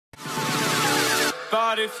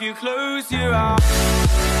out if you close your eyes.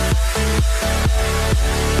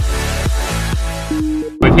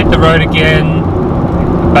 We've hit the road again.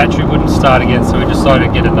 The battery wouldn't start again, so we decided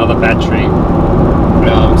to get another battery.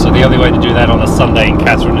 So the only way to do that on a Sunday in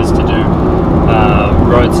Katherine is to do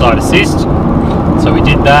roadside assist. So we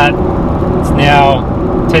did that. It's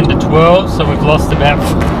now 10 to 12, so we've lost about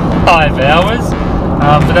 5 hours.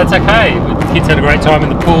 But that's okay. The kids had a great time in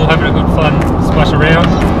the pool, having a good fun splash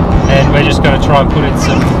around. And we're just going to try and put in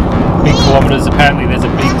some big kilometres. Apparently there's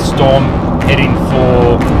a big storm heading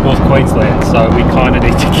for North Queensland, so we kind of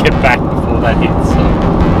need to get back before that hits. So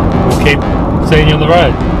we'll keep seeing you on the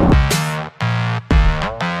road.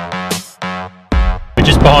 We're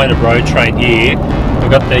just behind a road train here. We've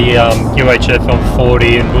got the UHF on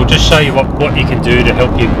 40, and we'll just show you what you can do to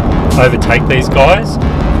help you overtake these guys.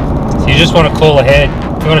 So you just want to call ahead.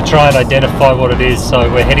 You want to try and identify what it is. So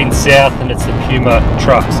we're heading south and it's the Puma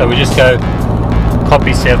truck. So we just go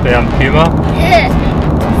copy southbound Puma.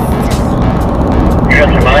 You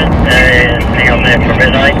got your mate, hang on there for a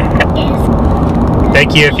minute.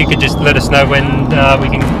 Thank you. If you could just let us know when we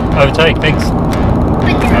can overtake. Thanks.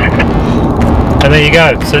 And there you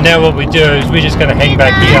go. So now what we do is we're just going to hang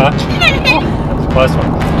back here. That's a close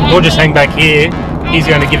one. We'll just hang back here. He's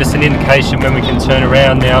going to give us an indication when we can turn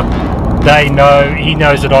around now. He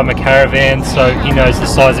knows that I'm a caravan, so he knows the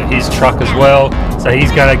size of his truck as well. So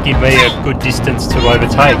he's going to give me a good distance to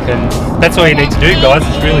overtake, and that's all you need to do, guys.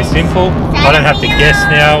 It's really simple. I don't have to guess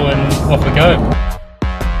now, and off we go.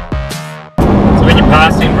 So when you're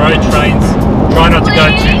passing road trains, try not to go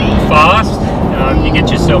too fast. You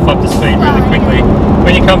get yourself up to speed really quickly.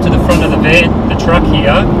 When you come to the front of the truck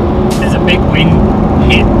here, there's a big wind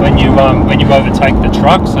hit when you overtake the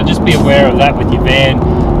truck. So just be aware of that with your van.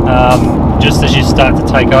 Just as you start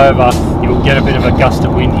to take over, you'll get a bit of a gust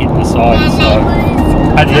of wind hitting the side. So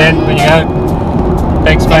at the end, when you go,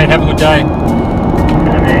 thanks mate, have a good day.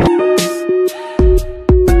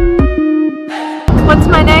 What's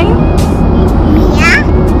my name? Mia.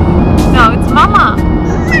 No, it's Mama.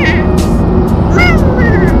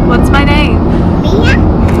 What's my name? Mia.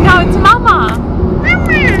 No, it's Mama.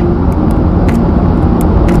 Mama.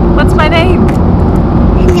 What's my name?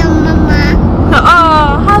 Hello, Mama.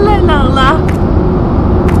 Oh, hello Lola.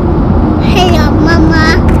 Hello, Mama.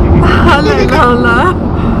 Hello Lola.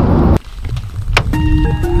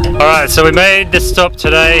 Alright, so we made the stop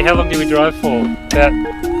today. How long did we drive for? About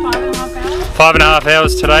 5.5 hours. 5.5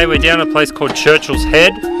 hours today. We're down at a place called Churchill's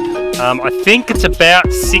Head. I think it's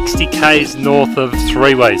about 60 k's north of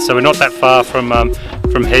Three Ways, so we're not that far from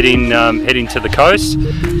heading to the coast.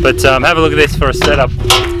 But have a look at this for a setup.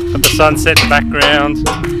 Got the sunset in the background.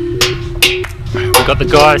 We've got the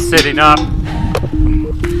guys setting up.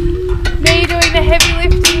 Me doing the heavy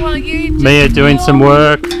lifting while you do Mia doing some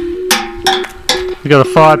work. We've got a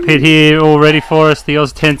fire pit here all ready for us. The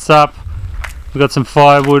Oz tent's up. We've got some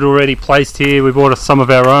firewood already placed here. We bought us some of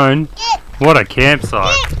our own. What a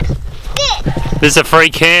campsite. This is a free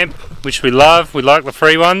camp, which we love. We like the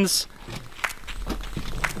free ones.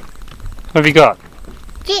 What have you got?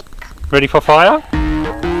 Ready for fire?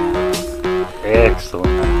 Excellent.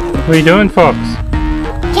 What are you doing, Fox?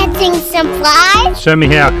 Catching some flies. Show me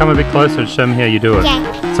how. Come a bit closer and show me how you do it.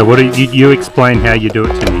 Okay. So what do you explain how you do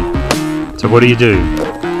it to me? So what do you do?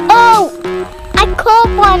 Oh, I caught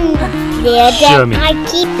one there. Show Then me. I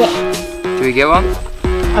keep it. Do we get one?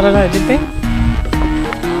 I don't know, did we?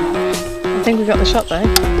 I think we got the shot though.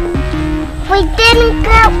 We didn't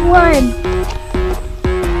get one.